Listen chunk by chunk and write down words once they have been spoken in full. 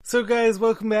So, guys,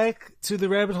 welcome back to the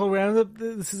Rabbit Hole Roundup.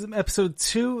 This is episode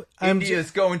 2.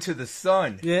 India's going to the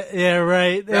sun. Yeah,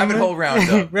 right. Rabbit Hole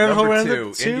Roundup. Rabbit Hole Number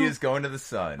Roundup 2. India's going to the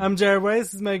sun. I'm Jared Weiss.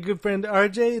 This is my good friend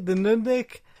RJ, the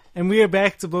Nudnik, and we are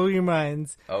back to blow your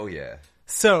minds. Oh, yeah.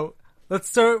 So, let's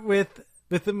start with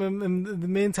the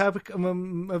main topic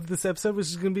of this episode, which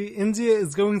is going to be India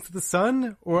is going to the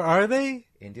sun, or are they?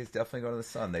 India's definitely going to the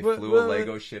sun. They flew a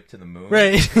Lego ship to the moon.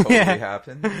 Right. It totally Yeah.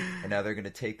 happened. And now they're going to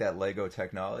take that Lego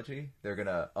technology. They're going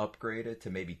to upgrade it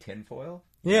to maybe tinfoil.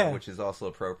 Yeah. Which is also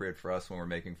appropriate for us when we're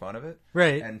making fun of it.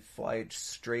 Right. And fly it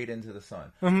straight into the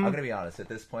sun. Mm-hmm. I'm going to be honest. At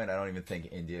this point, I don't even think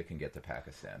India can get to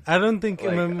Pakistan. I don't think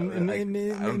I don't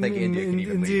think India can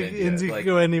even leave India. India can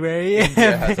go anywhere. Yeah.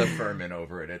 India has a firmament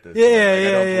over it at this point. Yeah.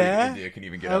 I don't believe India can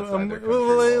even get outside their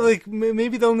country walls.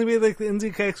 Maybe the only way the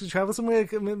India can actually travel somewhere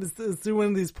is through one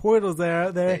of these portals that are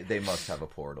out there. They must have a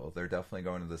portal. They're definitely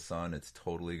going to the sun. It's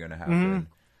totally going to happen. Mm-hmm.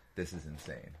 This is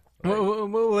insane. So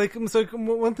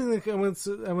one thing I want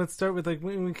to start with,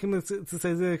 when we came to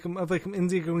say of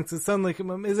India going to the sun,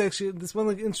 is actually this one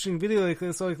interesting video I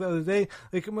saw the other day,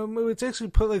 which actually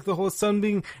put the whole sun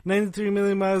being 93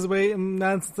 million miles away and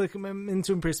nonsense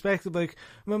into perspective. Think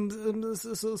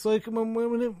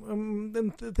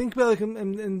about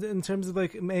in terms of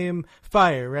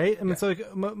fire, right? I mean, so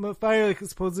fire is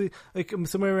supposedly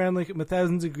somewhere around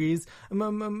 1,000 degrees, and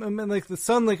the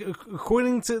sun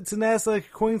according to NASA,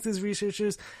 according to these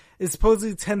researchers, is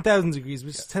supposedly 10,000 degrees,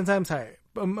 which is 10 times higher.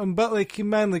 But keep in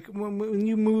mind, when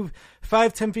you move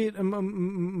 5-10 feet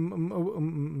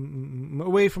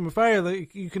away from a fire,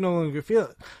 you can no longer feel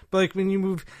it. But when you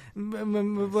move,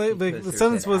 the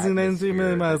sun is supposedly 93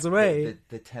 million miles away.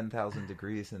 The 10,000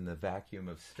 degrees in the vacuum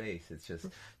of space, it's just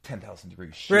 10,000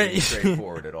 degrees straight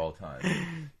forward at all times.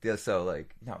 Yeah, so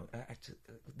no, actually,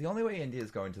 the only way India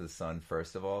is going to the sun,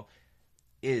 first of all,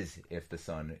 is if the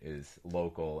sun is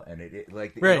local, and it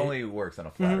only works on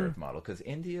a flat Earth model, because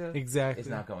India is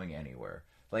not going anywhere.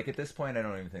 At this point, I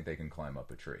don't even think they can climb up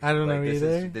a tree. I don't know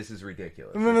either. This is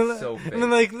ridiculous. It's so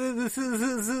fake. This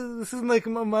isn't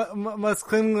Musk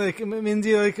claiming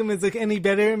India is any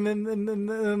better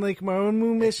than my own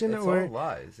moon mission. It's or all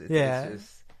lies. It's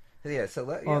just. Yeah, so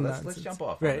let's jump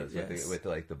off on this with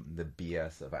the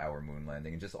BS of our moon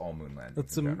landing and just all moon landings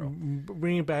let's in general.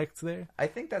 Bring it back to there. I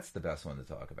think that's the best one to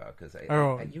talk about, because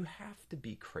you have to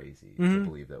be crazy to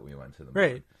believe that we went to the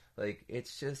moon. Right.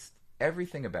 It's just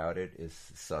everything about it is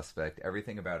suspect.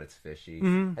 Everything about it's fishy.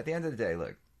 Mm-hmm. At the end of the day,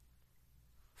 look.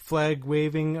 Flag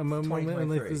waving a moment,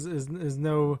 and there's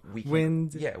no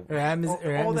wind or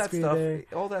atmosphere.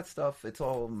 All that stuff. It's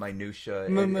all minutia.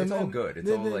 It's all good. It's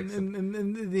all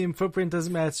and the footprint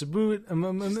doesn't match the boot. It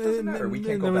doesn't matter. We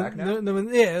can't go back now.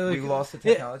 We lost the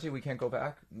technology. We can't go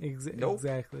back. Nope.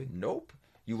 Exactly. Nope.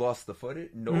 You lost the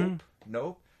footage. Nope. Mm-hmm.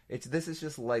 Nope. This is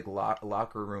just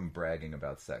locker room bragging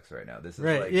about sex right now. This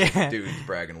is dudes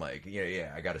bragging I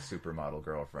got a supermodel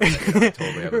girlfriend. I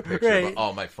totally have a picture.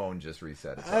 But, my phone just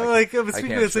reset.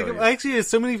 Actually, there's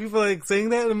so many people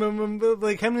saying that.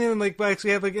 How many of them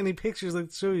actually have any pictures to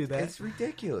show you that? It's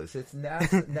ridiculous. It's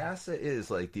NASA. NASA is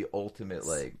the ultimate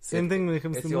same thing when it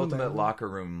comes to it's the ultimate locker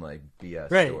room BS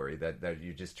story that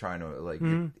you're just trying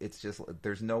to it's just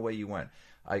there's no way you went.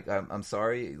 I'm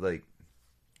sorry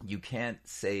you can't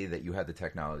say that you had the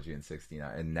technology in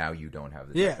 1969 and now you don't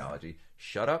have the technology.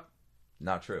 Shut up.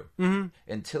 Not true. Mm-hmm.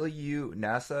 Until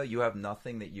NASA, you have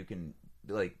nothing that you can,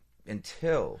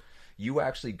 until you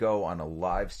actually go on a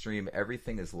live stream,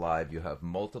 everything is live. You have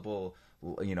multiple,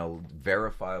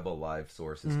 verifiable live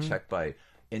sources checked by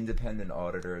independent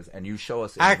auditors, and you show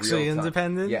us actually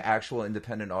independent? Yeah, actual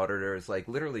independent auditors,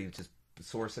 literally just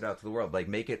source it out to the world,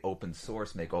 make it open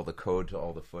source, make all the code to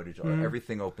all the footage,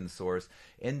 everything open source,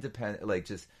 independent,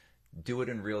 just do it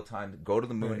in real time, go to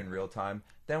the moon in real time,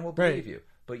 then we'll believe you.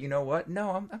 But you know what?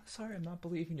 No, I'm sorry, I'm not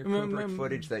believing your Kubrick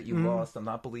footage that you lost. I'm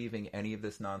not believing any of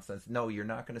this nonsense. No, you're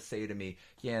not going to say to me,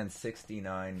 in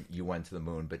 1969 you went to the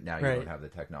moon, but now you don't have the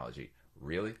technology.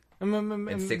 Really?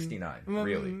 In 69,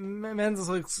 really. Man's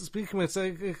speaking with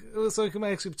I'm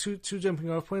actually two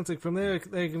jumping off points. From there,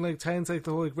 they can tie into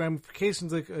the whole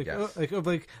ramifications of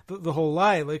the whole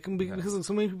lie. Because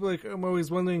so many people I'm always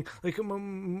wondering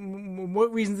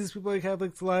what reasons these people have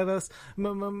to lie to us.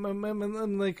 Some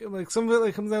of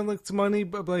it comes down to money,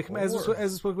 but as we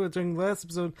spoke about during the last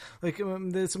episode,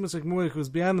 there's so much more that goes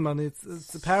beyond the money. It's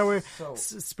the power,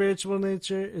 spiritual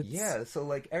nature.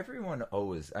 So everyone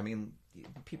owes. I mean,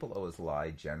 people always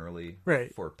lie generally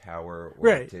right. for power, or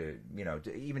right. to,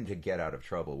 even to get out of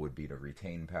trouble would be to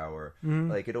retain power.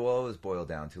 Like, it'll always boil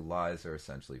down to lies are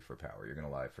essentially for power. You're going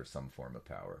to lie for some form of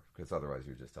power, because otherwise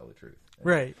you just tell the truth.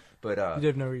 Right. But you'd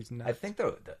have no reason not. I think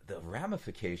the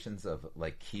ramifications of,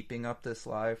 like, keeping up this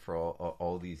lie for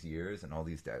all these years and all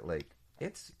these like,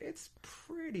 it's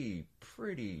pretty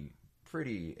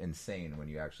insane when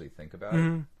you actually think about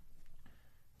it.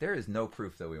 There is no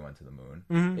proof that we went to the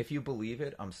moon. If you believe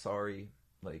it, I'm sorry.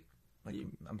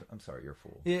 I'm sorry, you're a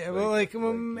fool. Yeah, well,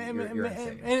 you're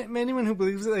anyone who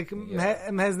believes it,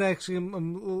 hasn't actually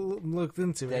looked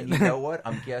into it. Then you know what?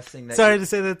 I'm guessing that. Sorry to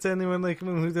say that to anyone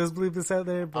who does believe this out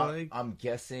there, but I'm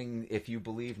guessing if you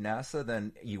believe NASA,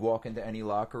 then you walk into any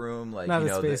locker room,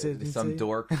 some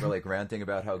dork ranting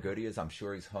about how good he is. I'm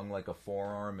sure he's hung like a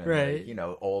forearm, and right.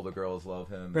 all the girls love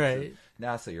him. Right.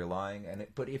 NASA, you're lying,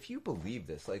 but if you believe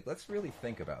this, let's really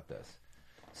think about this.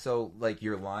 So,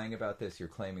 you're lying about this, you're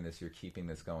claiming this, you're keeping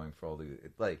this going for all the...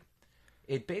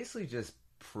 it basically just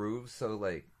proves,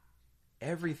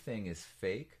 everything is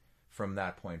fake from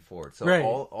that point forward. So, right.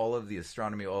 all of the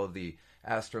astronomy, all of the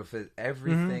astrophysics,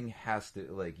 everything has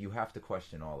to, you have to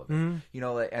question all of it.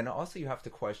 And also you have to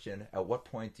question, at what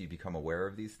point do you become aware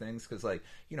of these things? Because,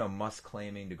 Musk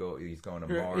claiming he's going to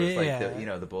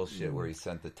Mars, the bullshit where he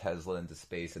sent the Tesla into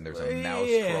space and there's a mouse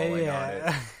crawling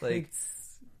on it.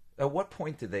 At what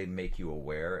point do they make you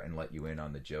aware and let you in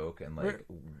on the joke? And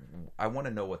I want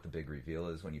to know what the big reveal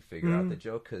is when you figure out the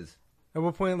joke. Because at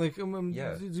what point,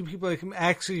 do people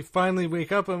actually finally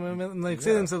wake up and say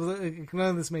to themselves, none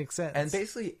of this makes sense? And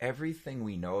basically, everything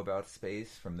we know about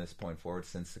space from this point forward,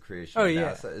 since the creation of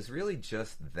NASA, is really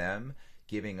just them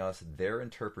giving us their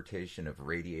interpretation of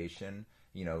radiation.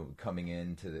 Coming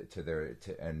in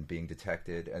and being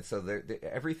detected, and so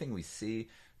everything we see.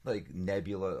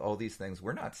 Nebula, all these things,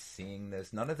 we're not seeing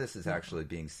this. None of this is actually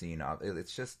being seen.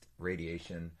 It's just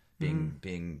radiation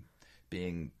being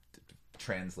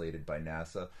translated by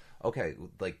NASA. Okay,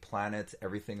 planets,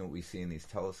 everything that we see in these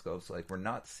telescopes, we're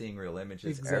not seeing real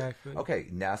images. Exactly. Okay,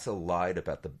 NASA lied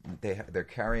about they're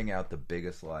carrying out the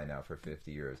biggest lie now for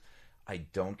 50 years. I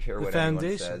don't care what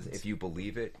anyone says. If you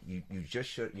believe it, you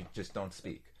just don't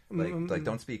speak.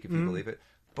 Don't speak if you believe it.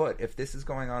 But if this is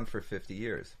going on for 50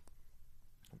 years,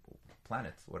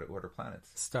 planets. What are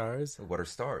planets? Stars. What are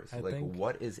stars? I think.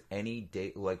 What is any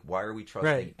data? Why are we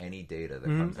trusting any data that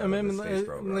comes out of the space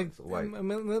programs?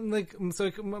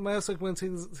 My last one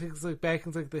takes back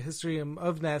into the history of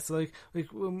NASA,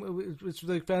 which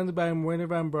was founded by Werner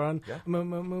von Braun,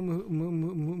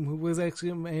 who was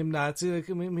actually a Nazi.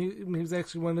 He was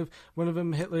actually one of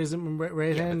Hitler's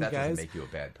right hand guys. That doesn't make you a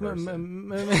bad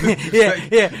person.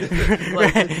 Yeah.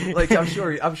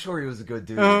 I'm sure he was a good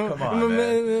dude. Come on,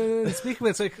 man. Speaking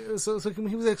of it,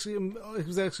 he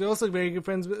was actually also very good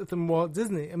friends with Walt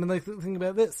Disney. Think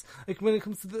about this. When it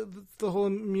comes to the whole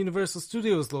Universal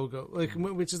Studios logo,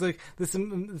 which is this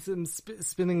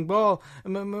spinning ball,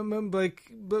 that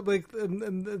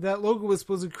logo was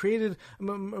supposedly created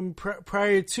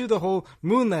prior to the whole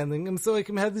moon landing, and so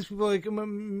have these people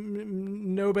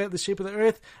know about the shape of the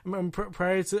Earth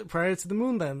prior to the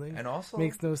moon landing, and also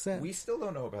makes no sense. We still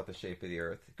don't know about the shape of the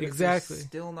Earth. Exactly. There's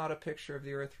still not a picture of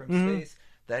the Earth from space.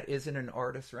 That isn't an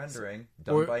artist rendering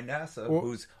done by NASA,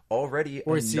 who's already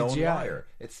a known liar.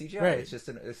 It's CGI. Right. It's just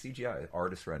a CGI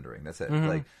artist rendering. That's it.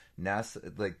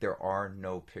 NASA, there are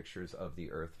no pictures of the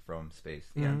Earth from space.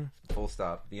 The end. Full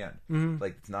stop. The end.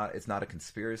 It's not a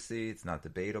conspiracy. It's not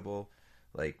debatable.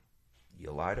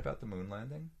 You lied about the moon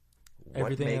landing.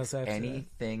 What makes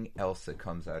anything else that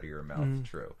comes out of your mouth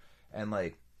true? And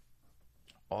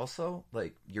also,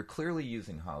 you're clearly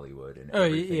using Hollywood in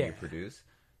everything you produce.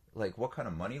 What kind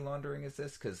of money laundering is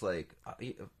this? Because,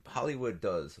 Hollywood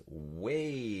does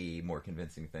way more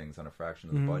convincing things on a fraction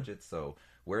of the budget. So,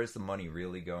 where's the money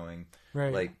really going?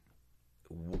 Right.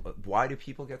 Why do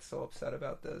people get so upset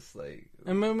about this? It's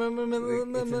insane.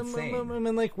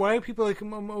 Why are people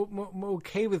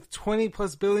okay with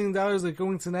 $20+ billion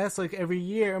going to NASA every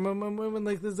year?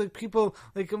 There's people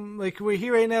we're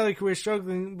here right now, we're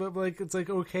struggling, but it's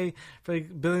okay for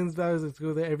billions of dollars to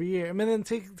go there every year. Then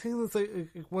take this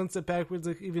one step backwards,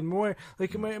 even more.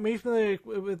 Am you familiar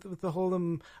with the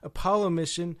whole Apollo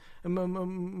mission?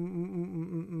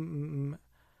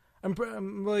 I'm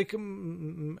pretty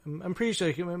sure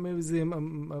it was the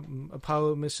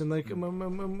Apollo mission,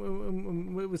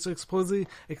 which supposedly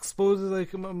exploded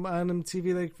on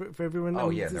TV for everyone. Oh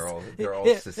yeah, they're all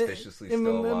suspiciously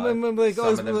still alive.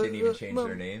 Some of them didn't even change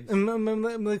their names.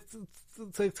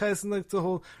 like ties in like the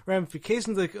whole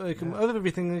ramifications of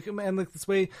everything and like this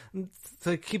way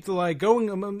to keep the lie going.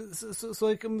 So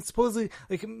like supposedly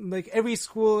like every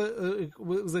school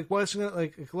was like watching it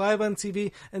like live on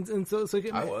TV and so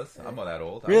like I'm not that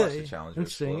old. Really? I watched the Challenger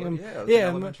Interesting. explode. Yeah, it was in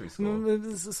elementary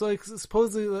school. So like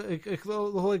supposedly like the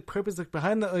whole like purpose like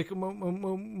behind that like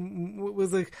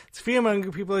was like to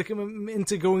fearmonger people like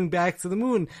into going back to the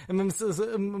moon and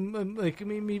like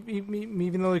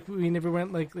even though like we never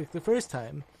went like the first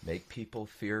time. Make people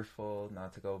fearful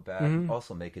not to go back.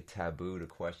 Also make it taboo to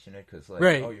question it because like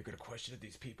right. Oh, you're going to question it.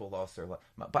 These people lost their life.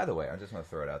 By the way, I just want to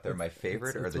throw it out there. My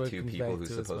favorite are the two people who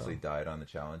supposedly died on the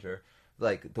Challenger.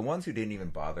 Like the ones who didn't even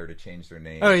bother to change their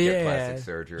name, get plastic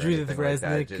surgery, or anything like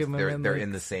that. Just, they're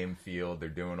in the same field. They're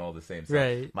doing all the same stuff.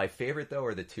 Right. My favorite though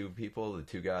are the two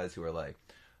guys who are like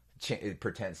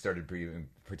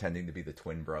pretending to be the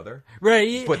twin brother,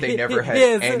 right? But they never had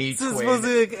any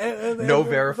twin. No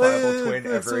verifiable twin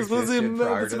ever existed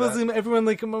prior to that. Everyone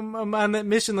like on that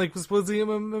mission like was supposedly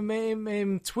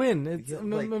twin. It's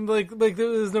like there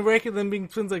was no record of them being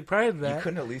twins like prior to that. You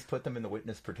couldn't at least put them in the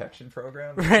witness protection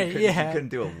program, right? You couldn't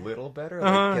do a little better,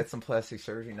 like get some plastic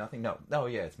surgery. Nothing. No.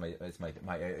 Yeah, it's my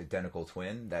identical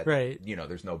twin that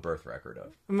there's no birth record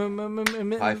of.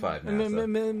 High five,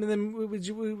 NASA. Then would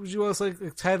you also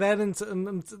like tie that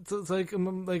into like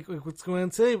what's going on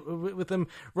today with them?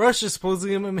 Russia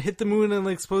supposedly hit the moon and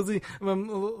like supposedly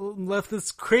left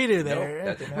this crater there. Nope,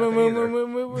 that didn't happen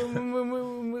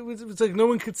either. It's like no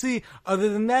one could see other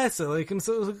than NASA. Like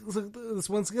so this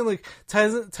once again like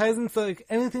ties into like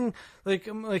anything like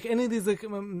any of these like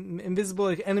invisible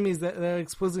like enemies that are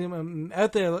supposedly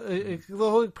out there. Like, the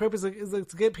whole purpose like is like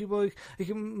to get people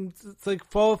to like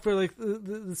fall for like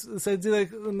this idea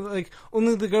like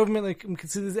only the government like can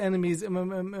see these enemies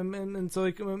and so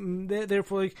like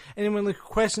therefore like anyone like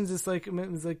questions this like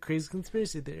is like crazy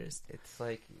conspiracy theorist. It's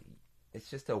like it's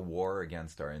just a war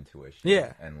against our intuition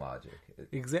and logic.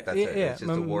 Exactly. It's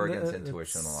just a war against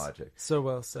intuition and logic. So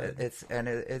well said. It's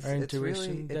our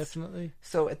intuition really, definitely.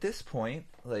 So at this point,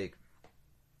 like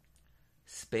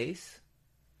space,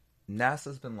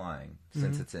 NASA's been lying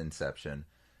since its inception.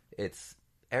 It's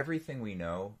everything we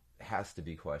know has to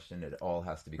be questioned. It all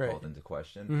has to be called into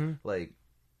question. Like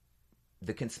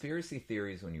the conspiracy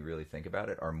theories, when you really think about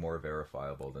it, are more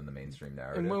verifiable than the mainstream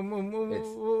narrative.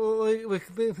 Like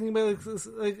think about like this,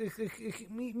 like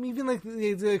even like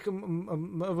the idea like,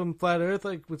 of flat Earth,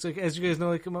 like which like as you guys know,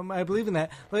 like I believe in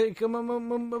that. Like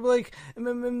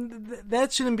that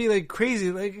shouldn't be like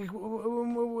crazy. Like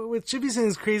what should be seen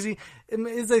as crazy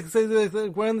is like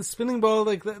we're on the spinning ball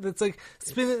like that's like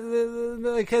spinning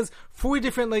like has 4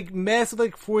 different like massive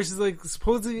like forces like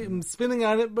supposedly spinning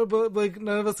on it, but like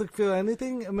none of us like feel anything.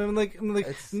 I mean, like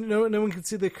no one can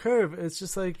see the curve. It's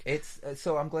just like it's.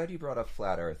 So I'm glad you brought up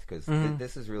flat Earth because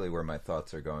this is really where my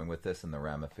thoughts are going with this and the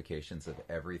ramifications of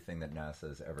everything that NASA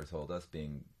has ever told us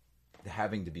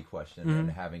having to be questioned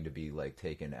and having to be like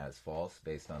taken as false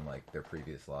based on like their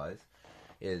previous lies.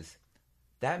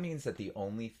 That means that the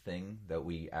only thing that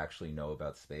we actually know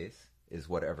about space is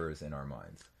whatever is in our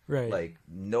minds. Right. Like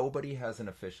nobody has an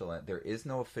official. There is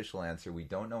no official answer. We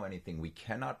don't know anything. We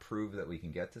cannot prove that we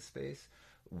can get to space.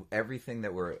 Everything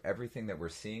that we're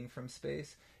seeing from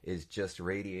space is just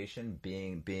radiation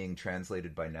being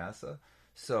translated by NASA.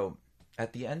 So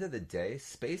at the end of the day,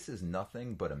 space is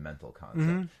nothing but a mental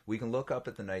concept. We can look up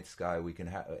at the night sky. We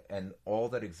can and all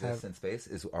that exists in space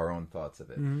is our own thoughts of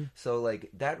it. So like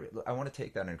that, I want to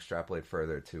take that and extrapolate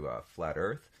further to flat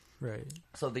Earth. Right.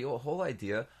 So the whole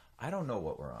idea. I don't know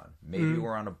what we're on. Maybe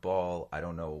we're on a ball. I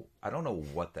don't know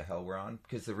what the hell we're on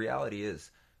because the reality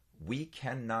is we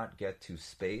cannot get to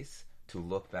space to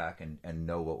look back and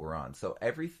know what we're on. So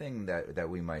everything that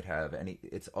we might have,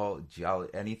 it's all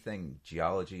geology,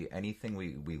 anything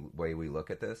way we look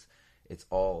at this, it's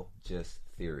all just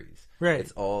theories. Right.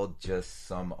 It's all just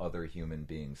some other human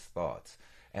being's thoughts.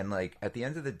 And like at the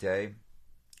end of the day,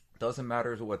 doesn't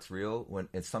matter what's real when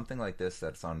it's something like this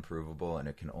that's unprovable and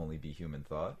it can only be human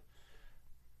thought.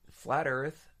 Flat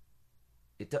Earth,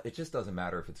 it just doesn't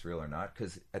matter if it's real or not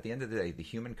because at the end of the day, the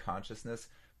human consciousness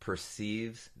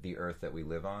perceives the Earth that we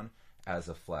live on as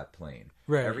a flat plane.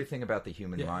 Right. Everything about the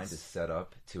human mind is set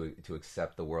up to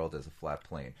accept the world as a flat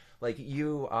plane. Like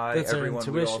you, That's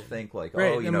everyone, we all think like,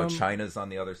 China's on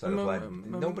the other side of life.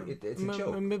 Nobody, it's a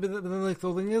joke. But then like the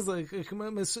whole thing is like,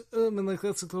 and like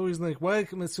that's the reason like why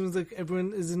as soon as like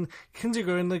everyone is in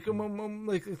kindergarten, like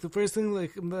the first thing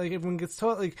like everyone gets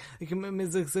taught like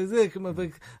is like says like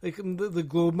the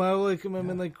globe model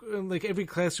and like every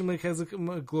classroom like has like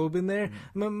a globe in there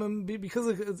because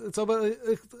like it's all about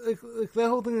like that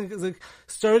whole thing is like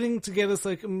starting to get us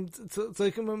like to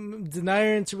like deny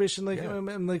our intuition, like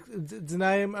and like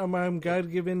deny our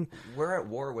God-given. We're at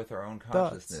war with our own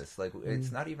consciousness. Like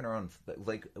it's not even our own.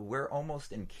 Like we're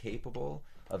almost incapable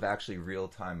of actually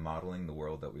real-time modeling the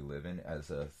world that we live in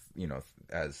as a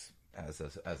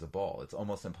as a ball. It's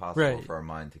almost impossible for our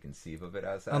mind to conceive of it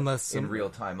as that unless in real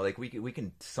time. Like we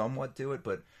can somewhat do it,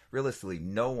 but realistically,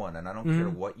 no one. And I don't care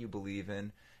what you believe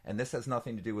in. And this has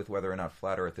nothing to do with whether or not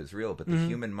flat Earth is real, but the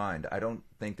human mind. I don't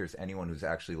think there's anyone who's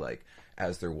actually like,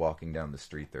 as they're walking down the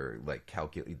street, they're like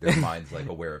calculating. Their mind's like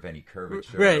aware of any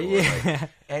curvature, or like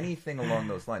anything along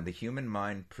those lines. The human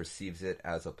mind perceives it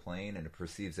as a plane, and it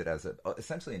perceives it as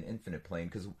essentially an infinite plane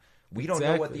because we don't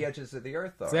know what the edges of the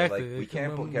Earth are. Like we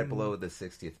can't get below the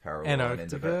 60th parallel in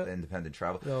independent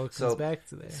travel. It all comes back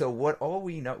to there. So all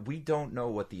we know, we don't know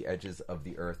what the edges of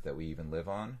the Earth that we even live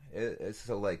on is.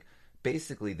 So like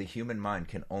basically, the human mind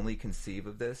can only conceive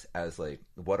of this as like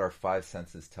what our five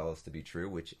senses tell us to be true,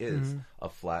 which is a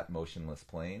flat, motionless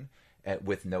plane.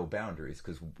 With no boundaries,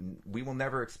 because we will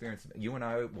never experience. You and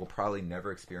I will probably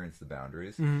never experience the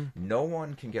boundaries. No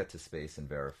one can get to space and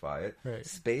verify it. Right.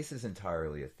 Space is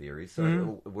entirely a theory,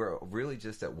 so we're really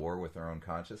just at war with our own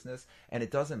consciousness. And it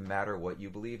doesn't matter what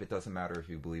you believe. It doesn't matter if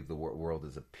you believe the world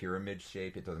is a pyramid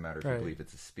shape. It doesn't matter if you believe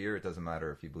it's a sphere. It doesn't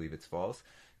matter if you believe it's false.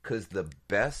 Because the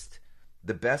best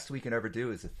we can ever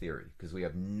do is a theory, because we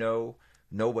have no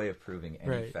way of proving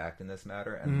any fact in this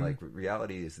matter. And like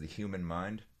reality is the human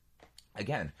mind.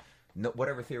 Again,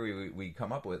 whatever theory we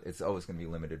come up with, it's always going to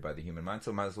be limited by the human mind.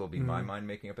 So it might as well be my mind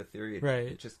making up a theory.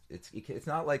 It's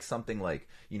not like something like,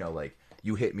 like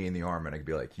you hit me in the arm and I could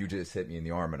be like, you just hit me in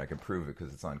the arm and I can prove it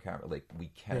because it's on camera. Like we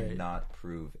cannot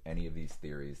prove any of these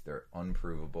theories. They're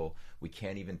unprovable. We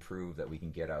can't even prove that we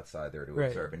can get outside there to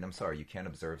observe. And I'm sorry, you can't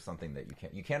observe something that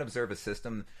you can't observe a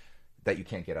system that you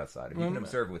can't get outside of. You can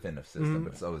observe within a system,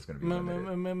 but it's always going to be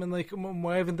limited. Like,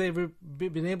 why haven't they ever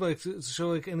been able to show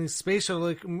like any space shuttle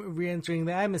like re-entering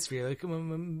the atmosphere? Like, they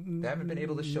haven't been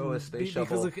able to show a space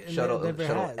shuttle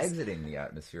exiting the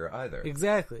atmosphere either.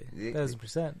 Exactly,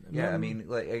 1,000%. Yeah, I mean,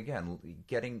 like again,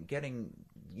 getting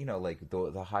like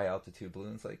the high altitude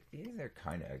balloons, like they're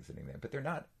kind of exiting there, but they're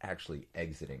not actually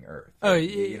exiting Earth. So are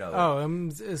you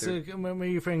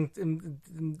referring to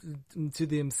the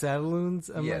Satelloons?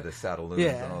 The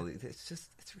Satelloons and all these.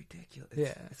 It's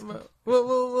ridiculous.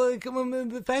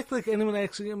 The fact like anyone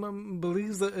actually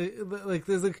believes that like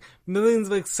there's like millions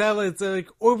of like satellites that are like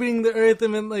orbiting the Earth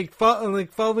and then like following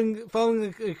like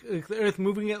the Earth,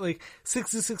 moving at like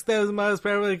 66,000 miles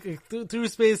per hour like through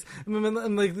space,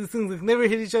 and like these things like never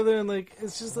hit each other, and like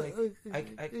it's just I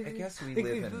guess we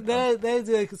live in that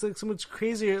idea like it's like so much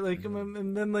crazier like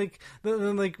and then like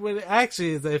what it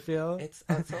actually is. I feel it's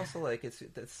also like it's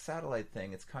the satellite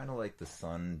thing. It's kind of like the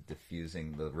sun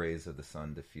diffusing. The rays of the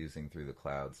sun diffusing through the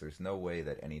clouds. There's no way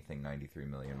that anything 93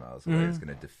 million miles away is going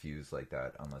to diffuse like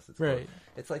that unless it's close.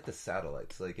 It's like the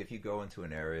satellites. Like if you go into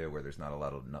an area where there's not a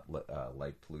lot of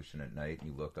light pollution at night,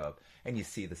 you look up and you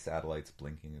see the satellites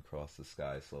blinking across the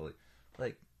sky slowly.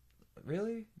 Like,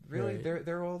 really?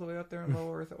 They're all the way up there in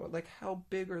low Earth. Like, how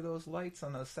big are those lights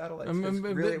on those satellites?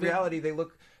 Reality, they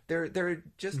look. They're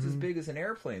just as big as an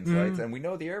airplane's lights, and we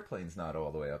know the airplane's not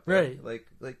all the way up there. Like,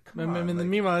 come on. And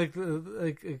meanwhile,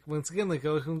 like once again, like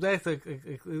it comes back, like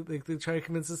they try to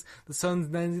convince us the sun's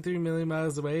 93 million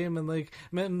miles away, and they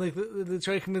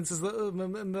try to convince us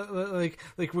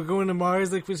like we're going to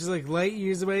Mars, like which is like light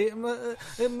years away. And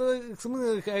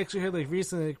something like I actually heard like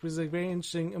recently, like, was like very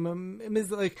interesting. Is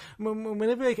that like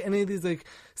whenever like any of these like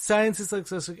scientists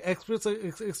like experts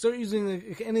like start using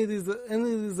like any of these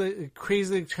like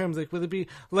crazy like terms, like whether it be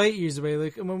light years away,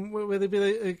 like whether it be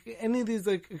like any of these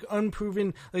like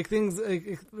unproven like things,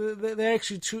 like they're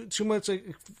actually too much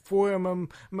like for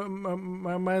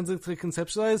my minds like to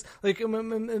conceptualize, like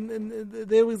and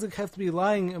they always like have to be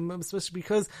lying, especially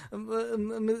because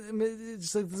it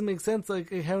just like doesn't make sense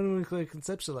like how anyone can like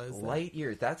conceptualize that. Light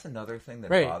years. That's another thing that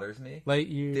bothers me. Light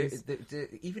years.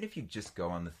 Even if you just go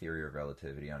on the theory of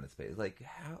relativity on its base, like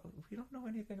how we don't know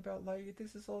anything about light.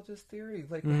 This is all just theory.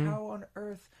 Like how on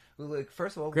earth? Like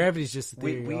first of all, gravity's just a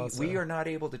theory. We are not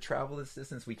able to travel this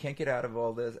distance. We can't get out of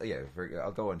all this. Yeah,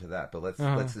 I'll go into that. But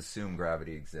let's assume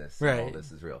gravity exists. And all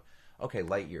this is real. Okay,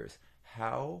 light years.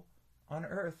 How on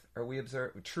earth are we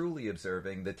truly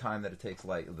observing the time that it takes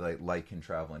light can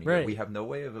travel in a year? We have no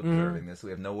way of observing this.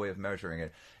 We have no way of measuring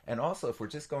it. And also, if we're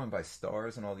just going by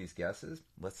stars and all these guesses,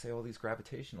 let's say all these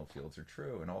gravitational fields are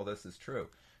true and all this is true.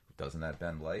 Doesn't that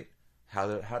bend light? How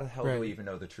the hell do we even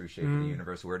know the true shape of the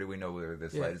universe? Where do we know where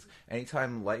this light is?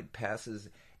 Anytime light passes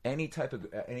any type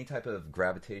of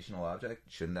gravitational object,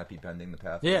 shouldn't that be bending the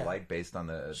path of light based on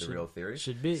the real theory?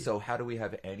 Should be. So how do we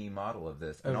have any model of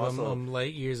this? And also,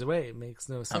 light years away, it makes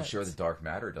no sense. I'm sure the dark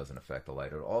matter doesn't affect the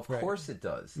light at all. Of course it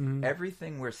does.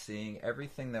 Everything we're seeing,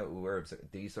 everything that we're observing,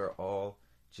 these are all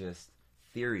just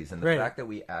theories, and the fact that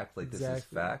we act like this is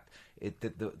fact,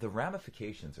 the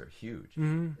ramifications are huge.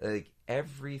 Like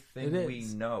everything we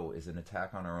know is an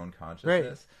attack on our own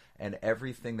consciousness, and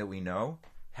everything that we know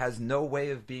has no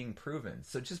way of being proven.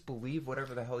 So just believe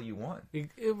whatever the hell you want.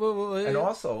 And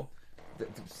also,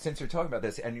 since you're talking about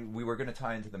this, and we were going to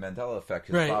tie into the Mandela effect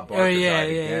because Bob Barker died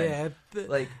again.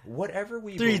 Like whatever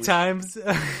we three times,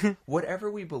 whatever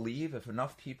we believe, if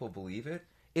enough people believe it,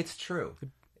 it's true.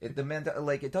 It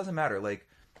doesn't matter. Like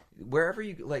wherever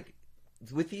you like.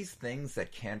 With these things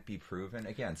that can't be proven,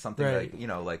 again, something like,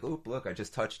 like, oop, look, I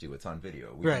just touched you. It's on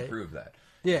video. We can prove that.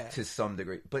 Yeah. To some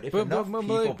degree. But if enough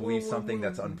people believe something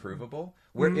that's unprovable,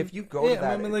 where if you go to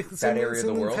that area of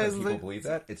the world and people believe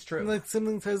that, it's true. Like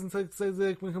something ties into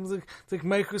like when it comes like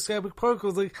microscopic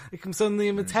particles, like suddenly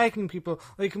I'm attacking people.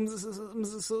 Like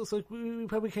so like we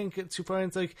probably can't get too far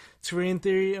into like terrain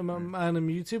theory on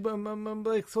YouTube.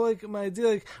 Like so like my idea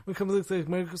like when it comes to like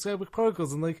microscopic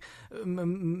particles and like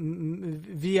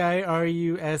VIRUSES,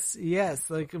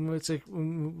 like which like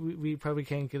we probably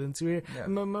can't get into here. Yeah.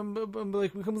 But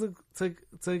like when it comes to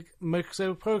like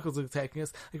microscopic particles attacking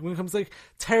us, like when it comes to like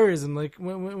terrorism, like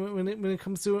when it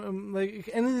comes to like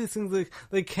any of these things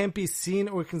like can't be seen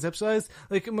or conceptualized,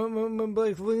 like the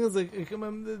thing is like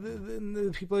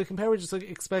the people like in power just like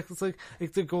expect us like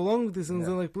to go along with these things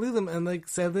and like believe them, and like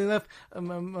sadly enough a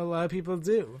lot of people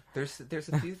do. There's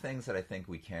a few things that I think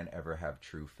we can't ever have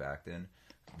true fact in.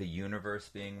 The universe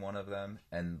being one of them,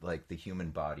 and like the human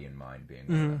body and mind being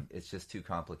one of them. It's just too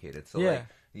complicated. So like,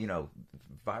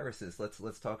 viruses,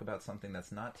 let's talk about something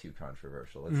that's not too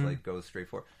controversial. Let's like go straight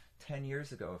for 10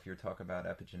 years ago, if you're talking about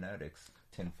epigenetics,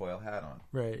 tinfoil hat on.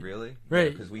 Right. Really?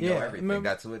 Right. Because we know everything.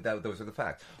 Those are the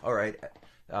facts. All right.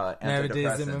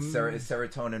 Antidepressants,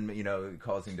 serotonin,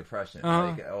 causing depression.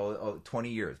 Like 20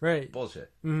 years. Right.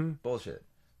 Bullshit. Bullshit.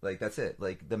 Like that's it.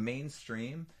 Like the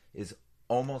mainstream is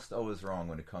almost always wrong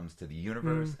when it comes to the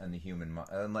universe and the human mind.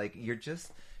 And like you're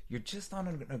just on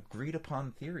an agreed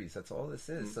upon theories. That's all this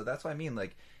is. So that's what I mean.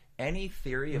 Like any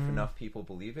theory, if enough people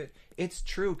believe it, it's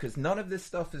true, because none of this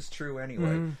stuff is true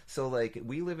anyway. So like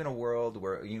we live in a world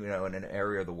where in an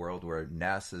area of the world where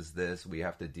NASA's this, we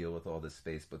have to deal with all this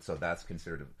space, but so that's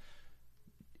considered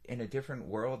in a different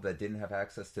world that didn't have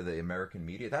access to the American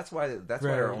media. That's why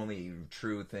our only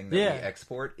true thing that we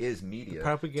export is media,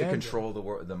 to control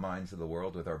the minds of the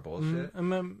world with our bullshit.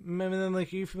 And then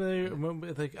like, are you familiar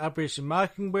with like Operation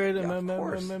Mockingbird? Yeah, of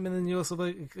course. And then you also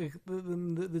like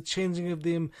the changing of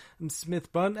the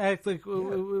Smith-Bunn Act, like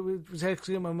which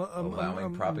actually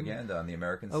allowing propaganda on the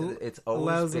American citizen. It's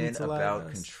always been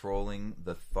about controlling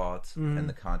the thoughts and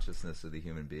the consciousness of the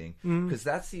human being, because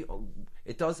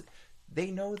they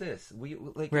know this.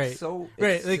 It's so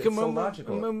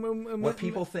logical. What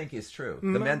people think is true.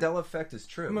 The Mandela effect is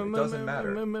true. It doesn't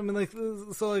matter.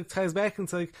 Ties back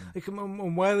into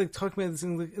why talking about these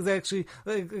things is actually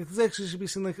this actually should be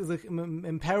seen as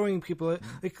empowering people.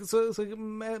 Like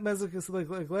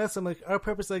last time, our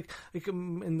purpose in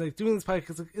doing this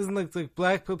podcast isn't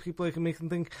black pill people make them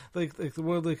think like the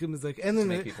world is ending.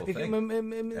 Make people think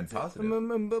and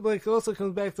positive. But it also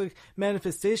comes back to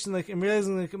manifestation, and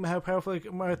realizing how powerful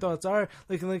our thoughts are,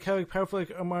 and how powerful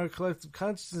our collective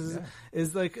consciousness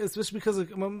is, especially because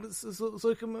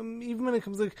even when it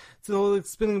comes to the whole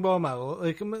spinning ball model,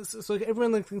 everyone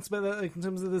thinks about that in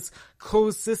terms of this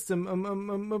closed system.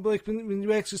 When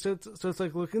you actually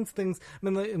start look into things,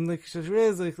 you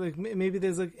realize maybe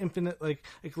there's infinite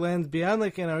land beyond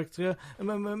Antarctica,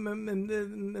 and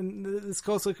this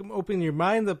calls open your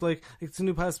mind up to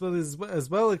new possibilities as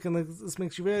well. This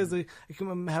makes you realize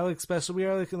how special we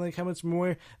are, and how much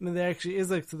more there actually is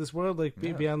to this world,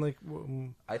 beyond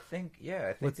I think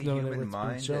the human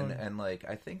mind and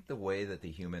I think the way that the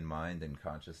human mind and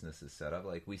consciousness is set up,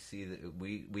 we see that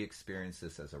we experience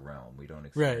this as a realm. We don't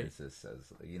experience this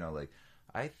as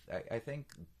I think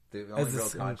the only real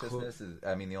consciousness is,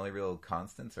 the only real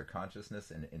constants are consciousness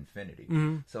and infinity.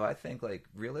 So I think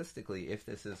realistically, if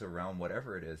this is a realm,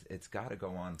 whatever it is, it's got to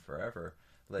go on forever.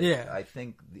 I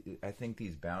think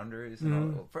these boundaries.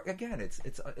 Again,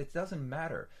 it doesn't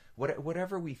matter.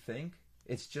 Whatever we think,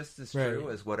 it's just as true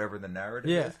as whatever the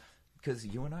narrative is. Because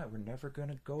you and I, we're never going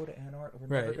to go to Antarctica.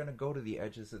 We're never going to go to the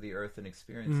edges of the earth and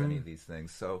experience any of these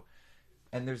things. So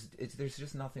And there's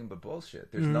just nothing but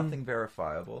bullshit. There's nothing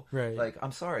verifiable. Right. Like,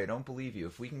 I'm sorry, I don't believe you.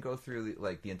 If we can go through,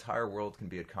 like, the entire world can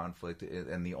be at conflict,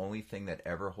 and the only thing that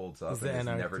ever holds up and is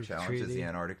never challenged is the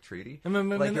Antarctic Treaty.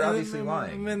 Like, you're obviously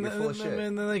lying. You're full of shit.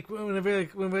 And then, like,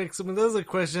 whenever someone does a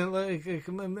question, like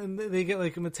and they get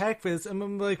like an attack for this, and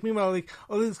then, like, meanwhile, like,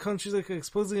 all these countries like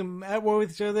exposing at war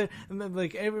with each other, and then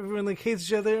like everyone like hates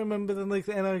each other. But then like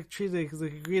the Antarctic Treaty is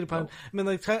like agreed upon. I mean,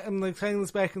 like, I'm like tying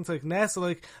this back into like NASA,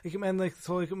 like and like this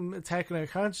whole like attacking our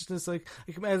consciousness, like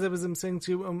as I was saying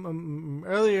to you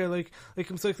earlier, like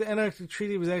so like the Antarctic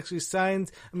Treaty was actually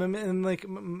signed, and like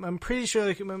I'm pretty sure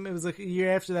like it was like a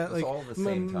year after that, like all the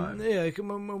same time. Yeah, like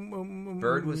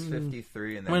Bird was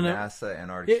 53, and then NASA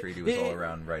Antarctic Treaty was all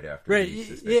around right after. Right.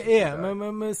 Yeah.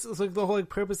 It's like the whole like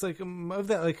purpose like of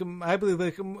that, like I believe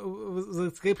like was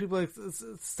like, to get people like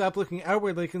stop looking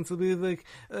outward, like and to be like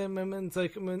it's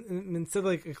like instead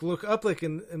like look up like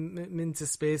into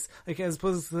space, like as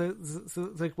opposed to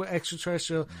like what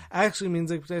extraterrestrial actually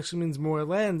means, like it actually means more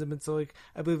land. And so like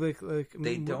I believe like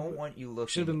they don't want you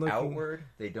looking outward,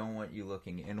 they don't want you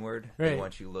looking inward, they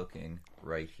want you looking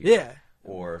right here. Yeah.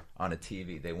 Or on a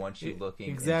TV. They want you looking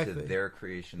exactly into their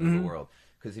creation of the world.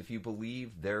 Because if you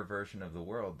believe their version of the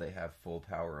world, they have full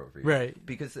power over you. Right.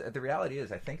 Because the reality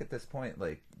is, I think at this point,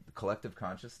 like, collective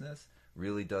consciousness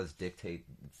really does dictate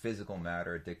physical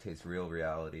matter. It dictates real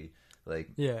reality. Like,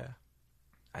 yeah.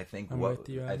 I think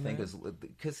is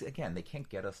because again, they can't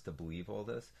get us to believe all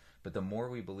this. But the more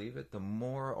we believe it, the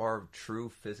more our true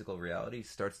physical reality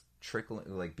starts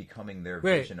trickling, like becoming their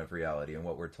vision of reality and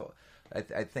what we're told.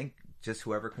 I think just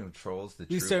whoever controls the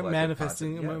you start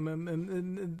manifesting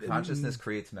consciousness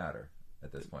creates matter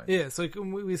at this point. Yeah, so like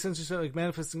we essentially start like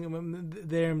manifesting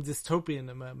their dystopian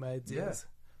ideas. Yeah.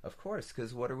 Of course,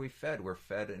 because what are we fed? We're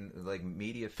fed in like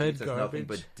media feeds us nothing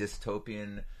but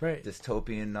dystopian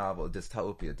novel,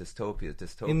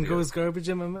 dystopia. In goes garbage,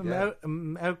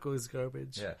 and out goes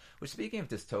garbage. Yeah. Which, speaking of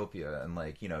dystopia and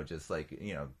like just like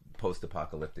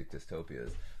post-apocalyptic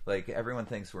dystopias, like everyone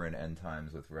thinks we're in end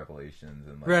times with Revelations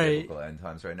and like biblical end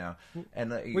times right now.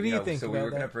 And what do you think? So about we were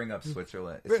going that? to bring up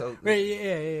Switzerland.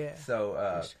 Yeah.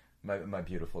 So. My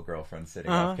beautiful girlfriend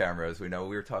sitting off camera, as we know,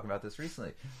 we were talking about this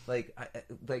recently. Like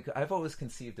I've always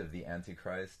conceived of the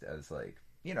Antichrist as like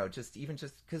just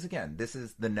because again, this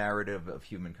is the narrative of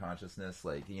human consciousness.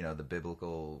 Like the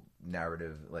biblical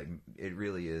narrative, like it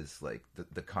really is like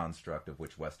the construct of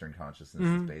which Western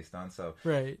consciousness is based on. So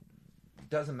right. It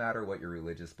doesn't matter what your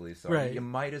religious beliefs are. Right. You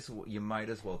might as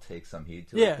well take some heed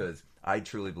to it, because I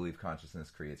truly believe consciousness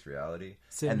creates reality,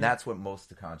 and that's what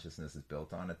most of consciousness is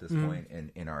built on at this point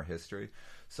in our history.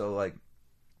 So like,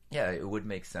 yeah, it would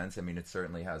make sense. I mean, it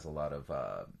certainly has a lot of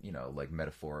like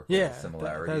metaphorical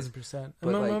similarities. 1,000%.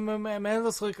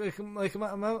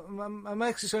 I'm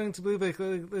actually starting to believe like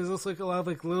there's also like a lot of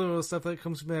like literal stuff that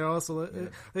comes from there also.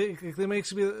 Like they may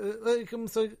actually be like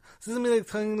so this isn't me like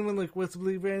telling anyone like what to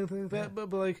believe or anything like that,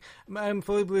 but like I'm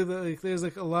fully believe that like there's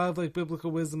like a lot of like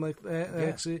biblical wisdom like that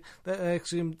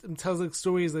actually tells like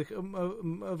stories like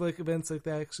of like events like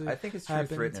that actually. I think it's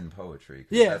truth written in poetry.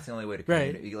 That's the only way to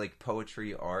communicate. Like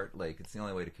poetry, art. Like it's the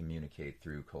only way to communicate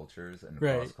through cultures and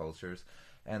across cultures.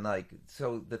 And like,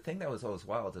 so the thing that was always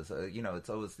wild is, it's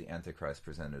always the Antichrist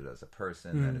presented as a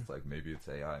person, and it's like, maybe it's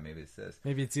AI, maybe it's this.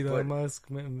 Maybe it's Elon Musk.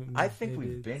 I think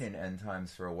we've been in end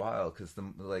times for a while, because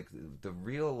the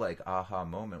real like aha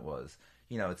moment was,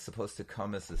 it's supposed to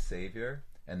come as a savior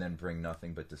and then bring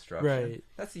nothing but destruction. Right.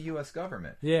 That's the U.S.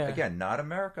 government. Yeah. Again, not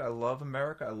America. I love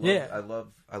America.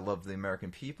 I love the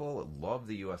American people. I love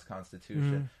the U.S.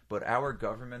 Constitution. But our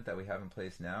government that we have in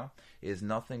place now is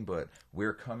nothing but,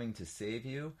 we're coming to save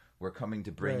you. We're coming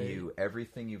to bring you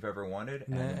everything you've ever wanted,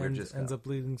 and we're just ends up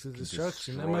leading to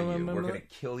destruction. We're going to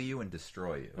kill you and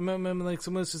destroy you. I remember like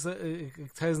someone's just it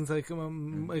ties into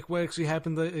like what actually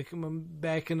happened like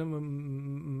back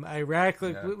in Iraq.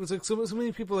 Like it was like so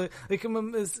many people like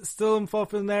is still involved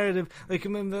for the narrative. Like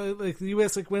the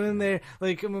U.S. like went in there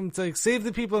like to like save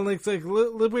the people and like to like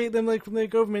liberate them like from their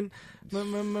government. But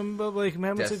like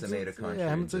decimate a country.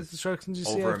 How much destruction did you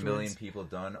see over afterwards? 1 million people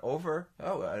done over.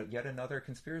 Yet another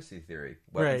conspiracy theory.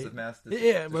 Weapons of mass destruction.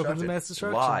 Yeah, weapons of mass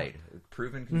destruction. Lied.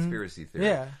 Proven conspiracy theory.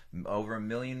 Yeah. Over 1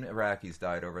 million Iraqis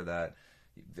died over that.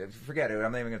 Forget it.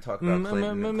 I'm not even going to talk about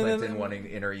Clinton wanting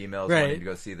inner emails, wanting to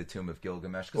go see the tomb of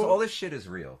Gilgamesh, because all this shit is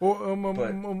real.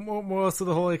 More also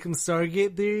the whole like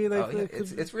Stargate theory. Like,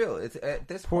 it's real. It's at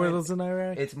this portals point, in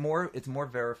Iraq. It's more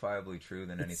verifiably true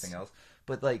than anything else.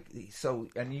 But like, so,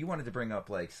 and you wanted to bring up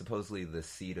like supposedly the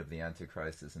seat of the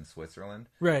Antichrist is in Switzerland,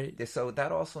 right? So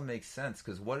that also makes sense,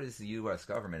 because what is the U.S.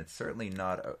 government? It's certainly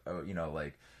not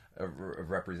like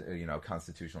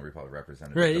constitutional republic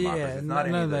representative right, democracy. yeah, It's not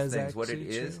any of those things. Exactly What it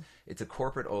is, true. it's a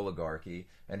corporate oligarchy,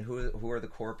 and who are the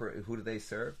corporate? Who do they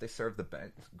serve? They serve the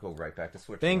bank. Go right back to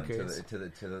Switzerland, Bankers. to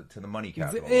the money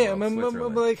capital. Yeah,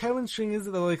 Switzerland. but like how interesting is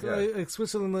it though? Like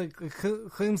Switzerland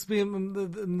claims to be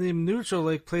the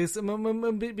neutral place.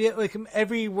 Yet like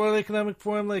every World Economic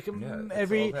Forum,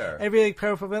 every like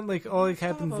powerful event, all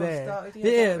happens there.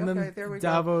 And then there we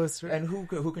Davos. Go. And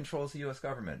who controls the U.S.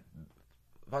 government?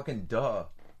 Fucking duh.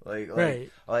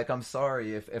 Right. I'm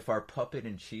sorry if our puppet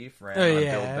in chief ran on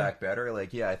Build Back Better. I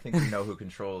think we know who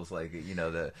controls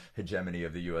the hegemony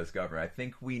of the U.S. government. I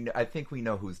think we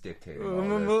know who's dictating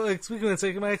all this. Speaking of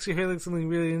it, I actually heard something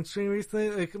really interesting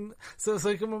recently. I'm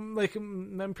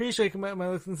pretty sure I might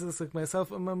listen to this myself.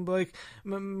 When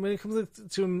it comes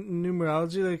to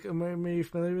numerology, am you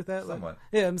familiar with that? Somewhat.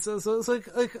 Yeah. So it's I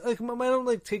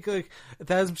don't take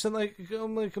 1,000%.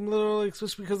 I'm a little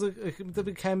switch because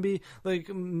it can be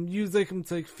use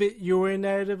to fit your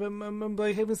narrative.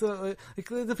 Having said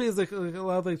there feels a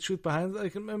lot of truth behind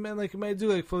it. And I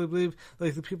do fully believe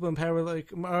the people in power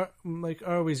are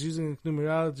always using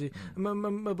numerology.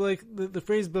 The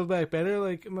phrase "Build Back Better"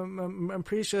 I'm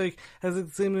pretty sure has the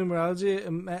same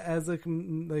numerology as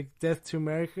Death to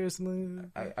America or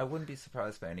something. I wouldn't be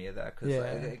surprised by any of that because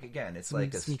again, it's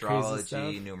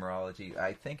astrology, numerology.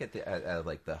 I think at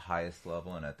the highest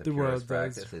level and at the purest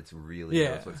practice, it's really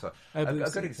a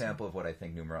good example of what I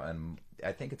think and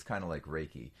I think it's kind of like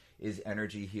Reiki, is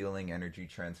energy healing, energy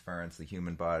transference, the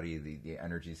human body, the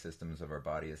energy systems of our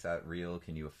body. Is that real?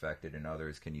 Can you affect it in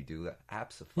others? Can you do that?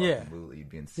 Absolutely.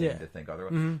 You'd be insane to think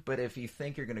otherwise. Mm-hmm. But if you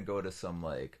think you're going to go to some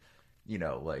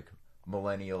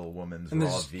millennial woman's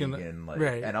raw vegan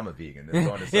and I'm a vegan,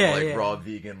 going to some raw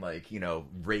vegan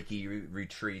Reiki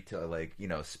retreat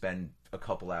to spend a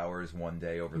couple hours one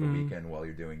day over the weekend while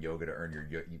you're doing yoga to earn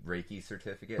your Reiki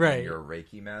certificate and you're a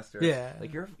Reiki master.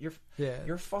 You're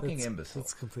fucking imbecile.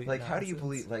 That's completely how do you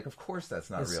believe of course that's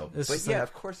not real. But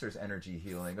of course there's energy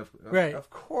healing. Of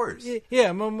course.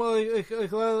 Yeah, a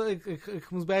lot it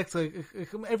comes back to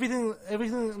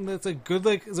everything that's good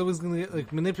is always going to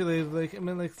get manipulated.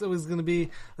 It's always going to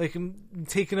be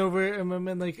taken over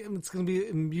and it's going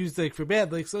to be used for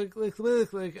bad. I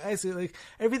see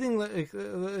everything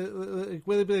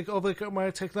whether it be all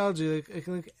modern technology,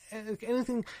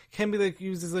 anything can be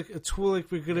used as a tool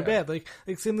for good or bad.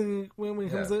 Same thing when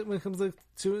it comes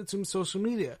to social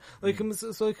media. I've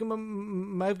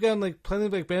gotten plenty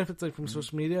of benefits from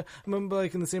social media.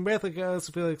 But in the same breath, I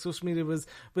also feel social media was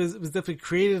definitely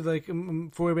created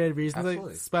for bad reasons.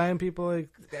 Absolutely. Spying people.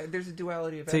 There's a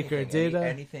duality of take anything. Our data.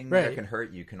 Anything that can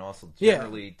hurt you can also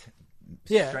generally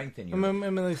strengthen you.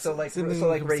 So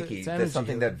Reiki, that's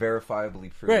something that verifiably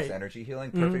proves energy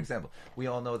healing. Perfect example. We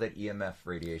all know that EMF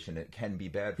radiation, it can be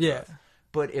bad for us.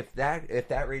 But if that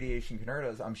radiation can hurt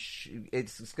us,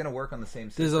 it's going to work on the same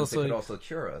system. It could also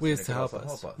cure us. Ways to help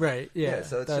us. Right? Yeah.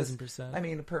 So it's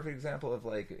 1,000%. a perfect example of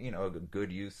a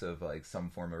good use of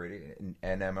some form of radiation.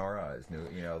 NMRIs,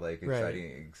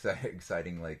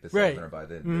 exciting the cells that are by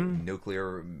the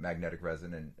nuclear magnetic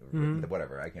resonant,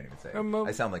 whatever. I can't even say it.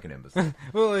 I sound like an imbecile.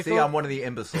 I'm one of the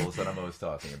imbeciles that I'm always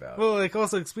talking about. Well,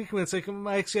 also speaking of it,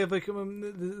 I actually have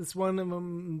this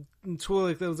one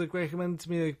tool that was recommended to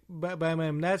me by my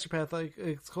naturopath.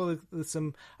 It's called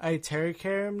some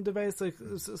Itericarium device. It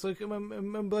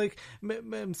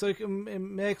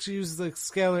actually uses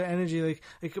scalar energy. To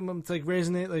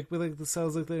resonate with the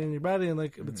cells that are in your body, and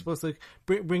it's supposed to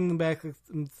bring them back to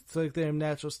their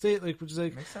natural state. Which is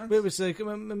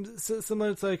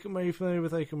similar to are you familiar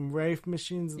with Rife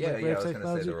machines? Yeah, Rife I was technology?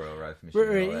 Going to say the Royal Rife machine.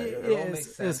 It all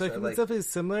makes sense. It's definitely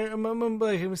similar.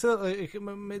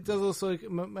 It does also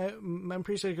I'm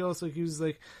pretty sure it could also use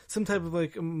some type of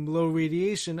low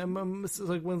radiation. Once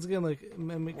again, it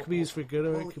could be used for good,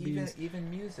 or it could be used... even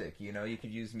music. You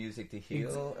could use music to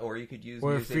heal, or you could use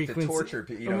music to torture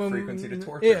people. Frequency to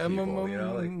torture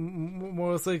people.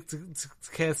 More to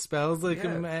cast spells,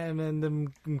 and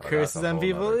then curses on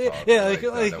people. We have to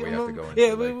go into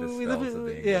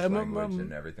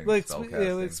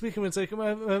speaking of it, I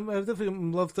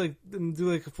definitely love to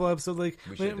do a full episode. When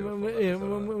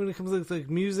it comes to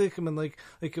music,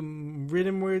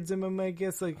 rhythm words. I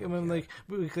guess we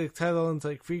could title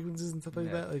into frequencies and stuff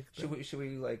like that. Should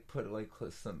we put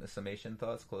some summation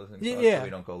thoughts, closing thoughts, so we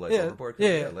don't go overboard?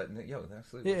 Absolutely.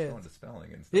 Let's go into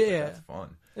spelling and stuff. That's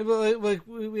fun. But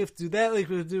we have to do that. We have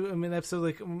to do an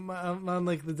episode on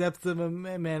the depths of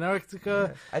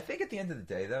Antarctica. I think at the end of the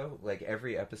day, though,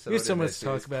 every episode There's so much to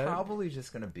talk about. Probably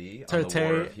just going to be on the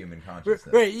war of human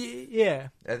consciousness. Right? Yeah.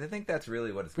 I think that's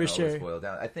really what it's going to always boil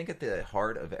down. I think at the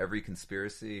heart of every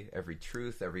conspiracy, every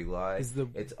truth, every lie, lie.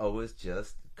 It's always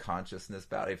just consciousness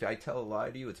battle. If I tell a lie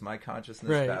to you, it's my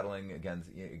consciousness battling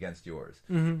against yours.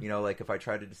 You know, like if I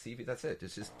try to deceive you, that's it.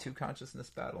 It's just two consciousness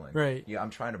battling. Right. Yeah,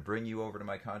 I'm trying to bring you over to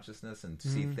my consciousness and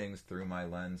see things through my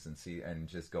lens and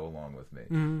just go along with me.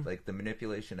 Like the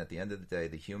manipulation at the end of the day,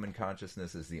 the human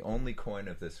consciousness is the only coin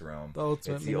of this realm.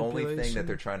 It's the only thing that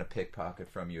they're trying to pickpocket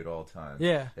from you at all times.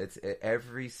 Yeah.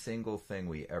 Every single thing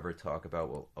we ever talk about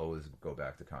will always go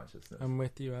back to consciousness. I'm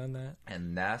with you on that.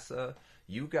 And NASA,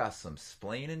 you got some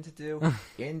splaining to do.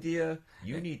 India,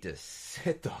 you need to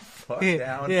sit the fuck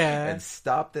down and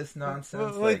stop this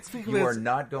nonsense. Well, you are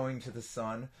not going to the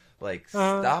sun. Like,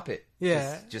 stop it.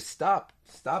 Yeah. Just stop.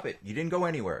 Stop it. You didn't go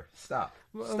anywhere. Stop.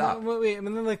 Stop. Wait, and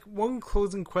then like one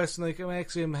closing question. Like,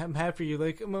 I'm happy for you.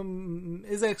 Like,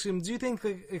 is actually, do you think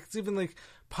like it's even like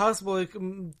possible like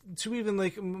to even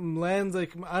like land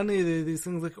like on any of these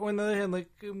things? Like, on the other hand, like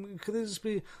could there just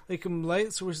be like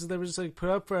light sources that were just like put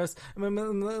up for us?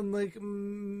 Like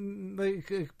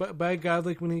by God,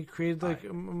 like when He created like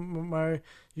our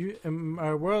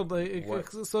world, like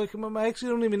so like I actually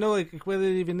don't even know like whether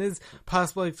it even is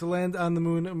possible like to land on the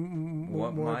moon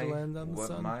or to land on the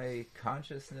sun. What my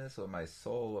consciousness, what my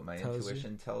soul, what my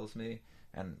intuition tells me.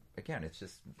 And again, it's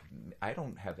just, I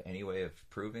don't have any way of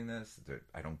proving this.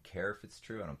 I don't care if it's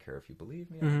true. I don't care if you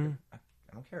believe me. I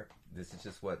don't care. This is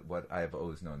just what I have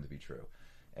always known to be true.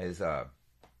 Is the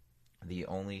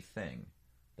only thing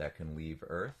that can leave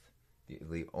Earth,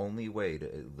 the only way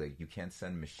to, like, you can't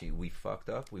send machine. We fucked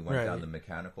up. We went down the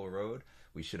mechanical road.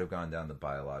 We should have gone down the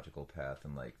biological path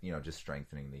and, like, you know, just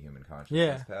strengthening the human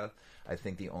consciousness path. I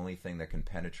think the only thing that can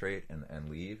penetrate and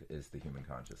leave is the human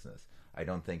consciousness. I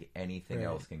don't think anything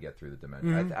else can get through the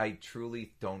dimension. I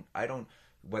truly don't. I don't.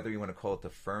 Whether you want to call it the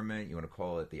firmament, you want to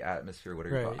call it the atmosphere,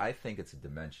 whatever you call it, I think it's a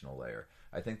dimensional layer.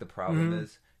 I think the problem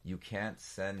is you can't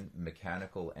send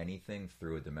mechanical anything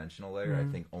through a dimensional layer. I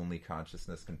think only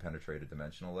consciousness can penetrate a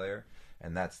dimensional layer,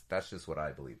 and that's just what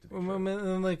I believe to be true.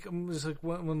 And like just like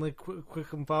one like quick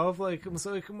follow-up, like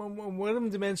so like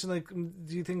what dimension like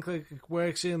do you think like we're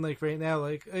actually in like right now,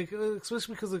 like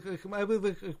especially because like I believe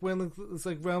like when like, it's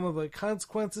like realm of like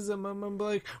consequences, and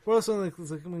like we're also in like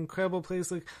this like incredible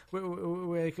place like where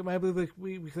like I believe like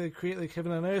we could like, create like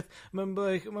heaven on earth.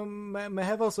 Like I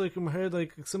have also like heard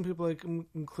like some people like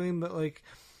claim that like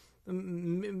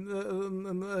maybe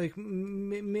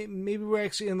we're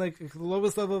actually in like the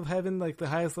lowest level of heaven, like the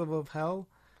highest level of hell.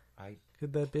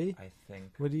 Could that be? I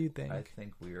think. What do you think? I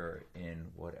think we are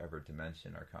in whatever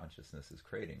dimension our consciousness is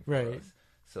creating for us.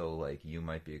 So, like, you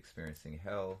might be experiencing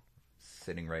hell,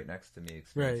 sitting right next to me,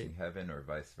 experiencing heaven, or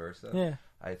vice versa. Yeah.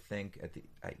 I think at the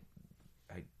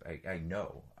I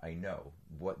know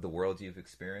what the world you've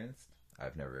experienced,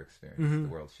 I've never experienced. The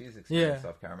world she's experienced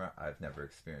off camera, I've never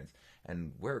experienced.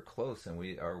 And we're close,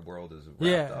 and our world is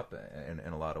wrapped up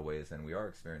in a lot of ways, and we are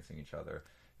experiencing each other.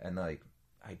 And like,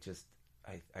 I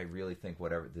really think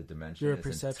whatever the dimension your is,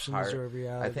 perception is your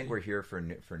reality. I think we're here for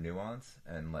nuance,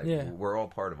 and like we're all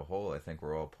part of a whole. I think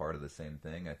we're all part of the same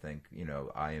thing. I think, you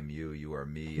know, I am you, you are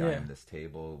me, I am this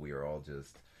table. We are all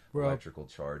just electrical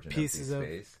charge and empty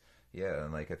space. Yeah,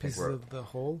 and like I think we're of the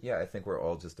whole. Yeah, I think we're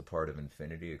all just a part of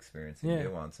infinity, experiencing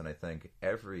nuance, and I think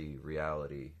every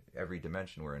reality, every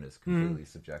dimension we're in is completely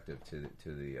subjective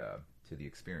to the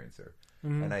experiencer.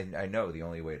 And I know the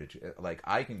only way to, like,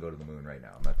 I can go to the moon right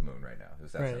now. I'm at the moon right now.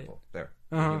 It's that simple. There.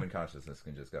 Human consciousness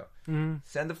can just go.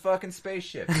 Send a fucking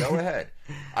spaceship. Go ahead.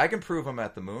 I can prove I'm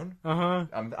at the moon.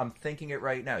 I'm thinking it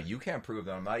right now. You can't prove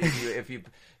that I'm not. If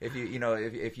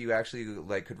you actually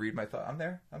like could read my thought, I'm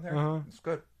there. It's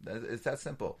good. It's that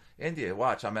simple. India,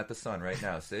 watch. I'm at the sun right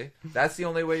now. See? That's the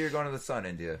only way you're going to the sun,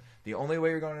 India. The only way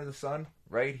you're going to the sun,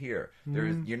 right here.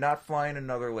 You're not flying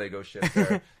another Lego ship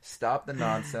there. Stop the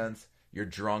nonsense. You're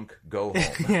drunk. Go home.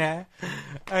 Yeah. All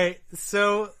right.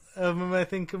 So I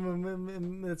think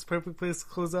it's a perfect place to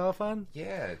close off on.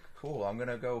 Yeah. Cool. I'm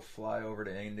gonna go fly over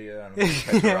to India. I'm gonna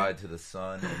catch a ride to the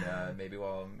sun, and maybe I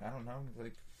don't know,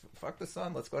 like, fuck the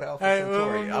sun. Let's go to Alpha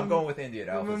Centauri. I'm going with India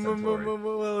to Alpha Centauri.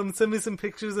 Well, send me some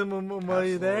pictures while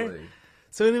you're there.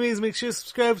 So anyways, make sure to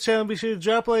subscribe to the channel. Be sure to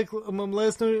drop a like. Let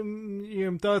us know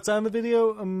your thoughts on the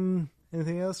video.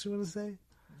 Anything else you want to say?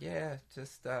 Yeah,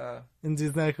 just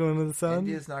India's not going to the sun.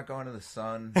 India's not going to the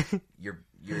sun. Your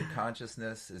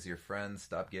consciousness is your friend.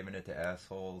 Stop giving it to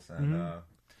assholes. And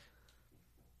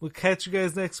we'll catch you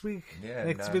guys next week. Yeah,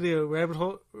 next video, Rabbit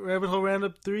Hole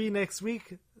Roundup 3 next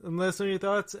week. And let us know your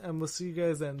thoughts, and we'll see you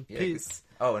guys then. Peace.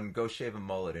 Oh, and go shave a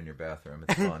mullet in your bathroom.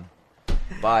 It's fun.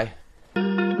 Bye.